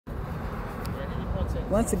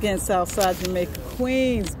Once again, Southside Jamaica,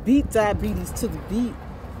 Queens. Beat diabetes to the beat.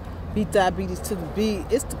 Beat diabetes to the beat.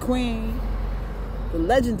 It's the Queen, the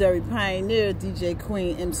legendary pioneer, DJ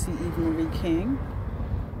Queen, MC Eva Marie King.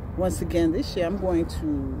 Once again, this year I'm going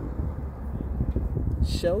to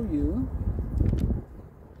show you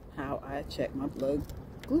how I check my blood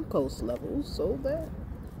glucose levels so that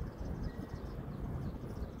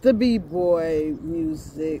the B-boy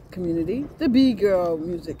music community, the B-girl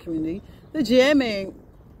music community, the jamming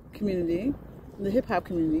community, and the hip-hop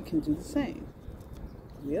community can do the same.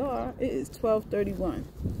 We are. It is 12:31.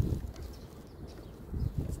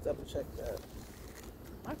 Let's double check that.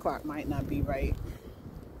 My clock might not be right.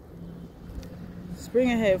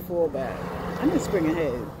 Spring ahead, fall back. I'm in spring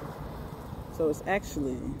ahead. So it's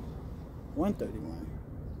actually 1:31.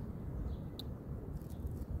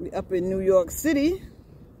 We up in New York City.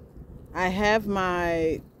 I have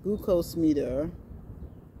my glucose meter.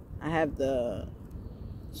 I have the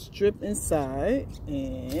strip inside,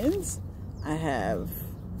 and I have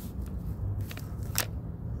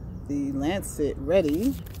the Lancet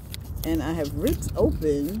ready, and I have ripped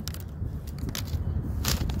open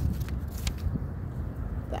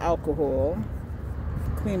the alcohol,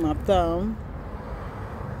 clean my thumb,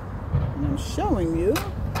 and I'm showing you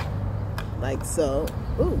like so.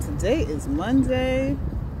 Ooh, today is Monday,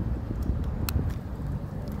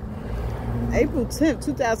 April 10th,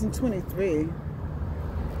 2023.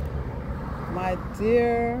 My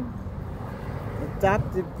dear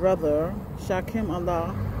adopted brother, Shakim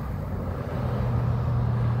Allah,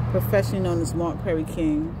 professionally known as Mark Perry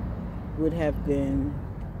King, would have been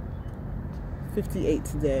 58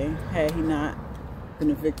 today had he not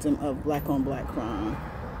been a victim of black on black crime.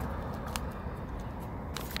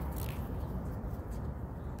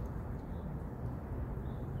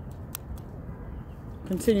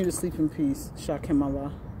 Continue to sleep in peace, Shakim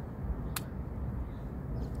Allah.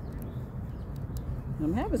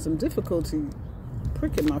 I'm having some difficulty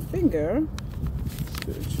pricking my finger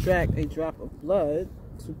to extract a drop of blood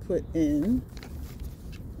to put in.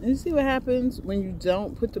 And you see what happens when you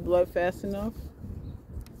don't put the blood fast enough?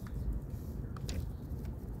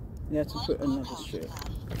 You have to put another strip.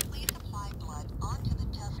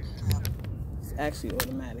 It's actually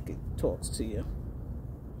automatic. It talks to you.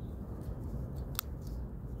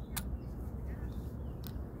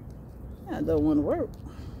 That don't want to work.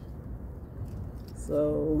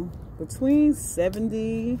 So between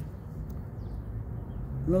 70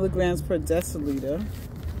 milligrams per deciliter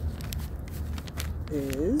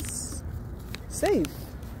is safe.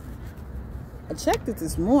 I checked it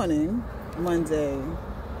this morning, Monday,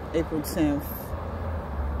 April 10th.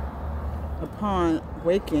 Upon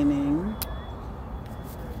awakening,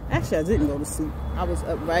 actually I didn't go to sleep. I was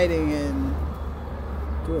up writing and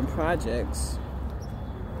doing projects.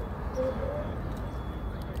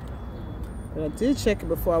 But I did check it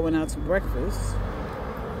before I went out to breakfast,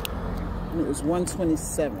 and it was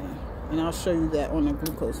 127, and I'll show you that on the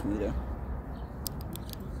glucose meter.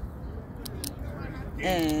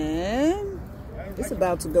 And it's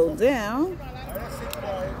about to go down.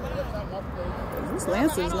 This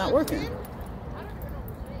Lancer is not working.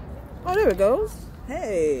 Oh, there it goes.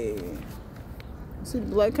 Hey, see the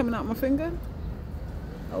blood coming out my finger?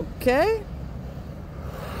 Okay.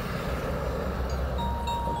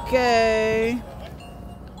 Okay,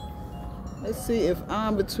 let's see if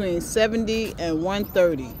I'm between 70 and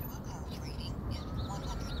 130.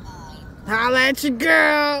 Holla at your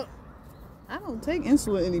girl. I don't take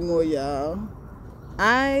insulin anymore, y'all.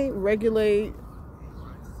 I regulate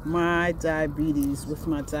my diabetes with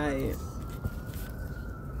my diet.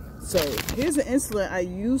 So here's the insulin I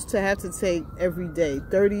used to have to take every day,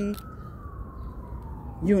 30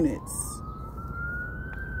 units.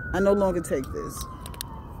 I no longer take this.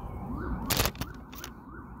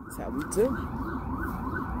 That's how we do.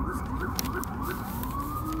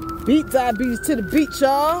 Beat diabetes to the beat,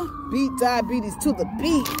 y'all. Beat diabetes to the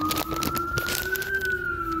beat.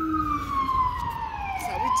 That's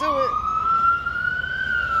how we do it.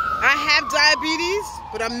 I have diabetes,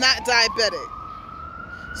 but I'm not diabetic.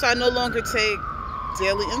 So I no longer take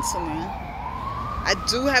daily insulin. I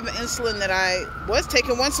do have an insulin that I was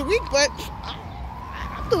taking once a week, but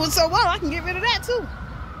I'm doing so well, I can get rid of that too.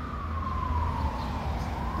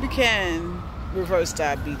 We can reverse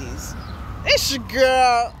diabetes. It's your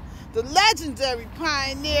girl, the legendary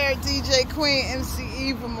pioneer, DJ Queen, MC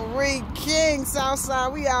Eva Marie King.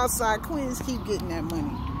 Southside, we outside. Queens keep getting that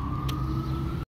money.